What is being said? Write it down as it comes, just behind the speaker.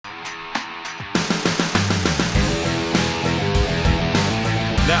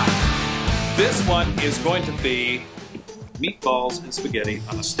This one is going to be meatballs and spaghetti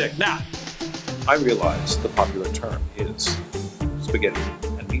on a stick. Now, I realize the popular term is spaghetti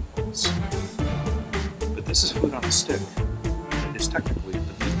and meatballs, but this is food on a stick. It is technically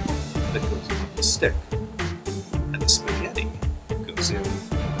the meatball that goes on the stick, and the spaghetti goes in the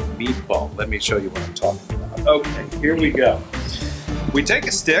meatball. Let me show you what I'm talking about. Okay, here we go. We take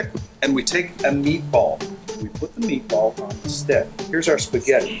a stick and we take a meatball. We put the meatball on the stick. Here's our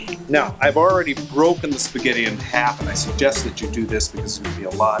spaghetti. Now, I've already broken the spaghetti in half, and I suggest that you do this because it's going to be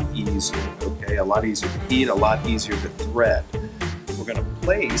a lot easier, okay? A lot easier to eat, a lot easier to thread. We're going to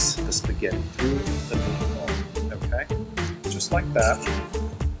place the spaghetti through the meatball, okay? Just like that.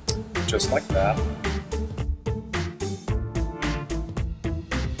 Just like that.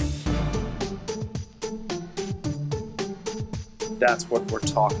 That's what we're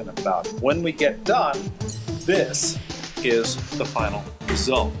talking about. When we get done, this is the final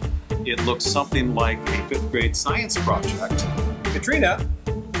result. It looks something like a 5th grade science project. Katrina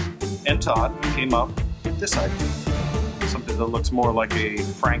and Todd came up with this idea. Something that looks more like a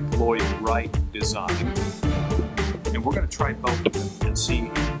Frank Lloyd Wright design. And we're going to try both of them and see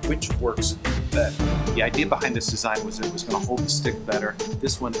which works better. The idea behind this design was it was going to hold the stick better.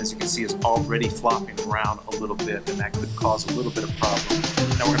 This one, as you can see, is already flopping around a little bit, and that could cause a little bit of problem.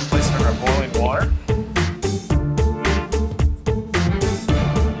 Now we're going to place it in our boiling water.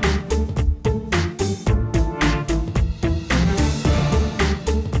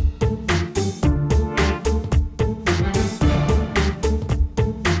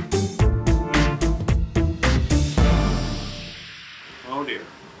 Oh dear.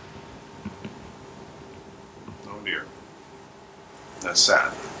 Oh dear. That's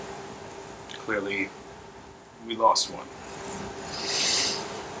sad. Clearly, we lost one.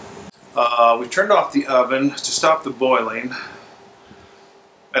 We turned off the oven to stop the boiling,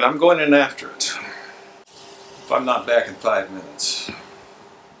 and I'm going in after it. If I'm not back in 5 minutes.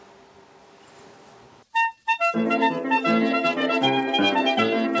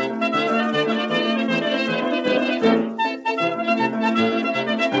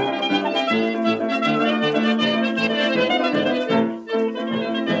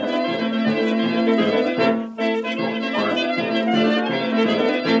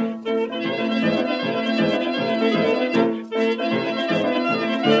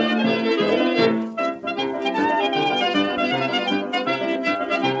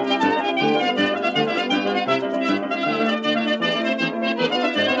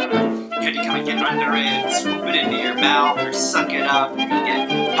 Under it, swoop it into your mouth, or suck it up, and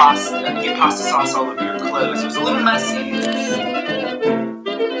you get pasta sauce all over your clothes. It was a little messy.